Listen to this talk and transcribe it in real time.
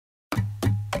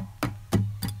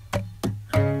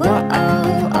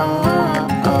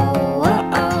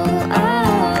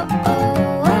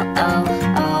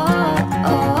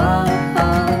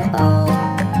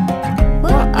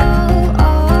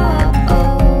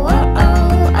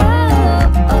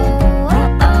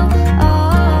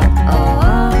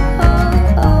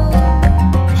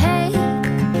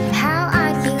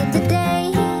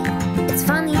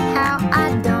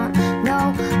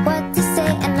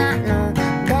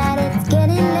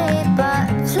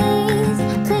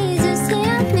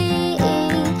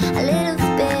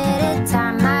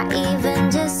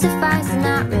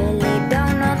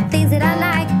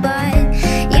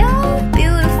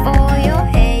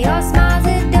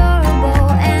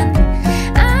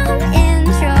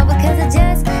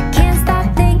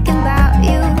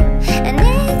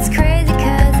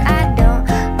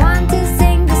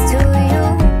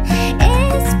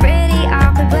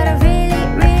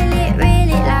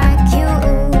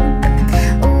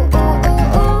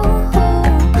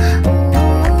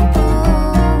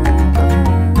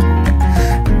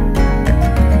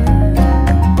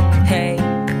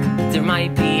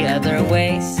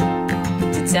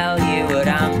you what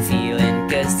I'm feeling,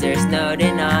 'cause there's no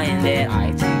denying that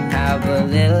I do have a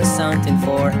little something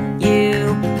for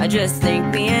you. I just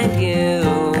think me and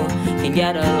you can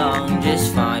get along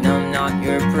just fine. I'm not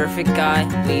your perfect guy,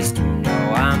 at least you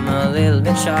know I'm a little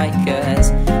bit shy,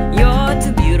 'cause you're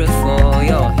too beautiful,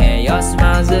 your hair, your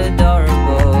smile's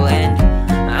adorable. And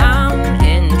I'm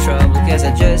in trouble 'cause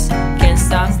I just can't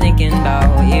stop thinking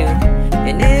about you.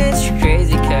 And it's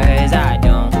crazy 'cause I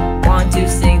don't want to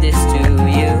sing this to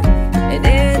you, and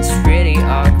it's really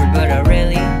awkward, but I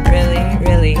really, really,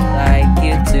 really like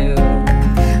you too.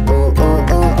 Oh, oh,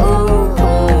 oh, oh,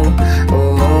 oh,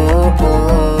 oh,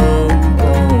 oh,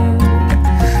 oh.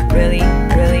 Really,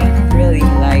 really, really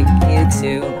like you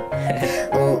too.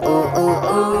 Oh, oh, oh,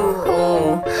 oh,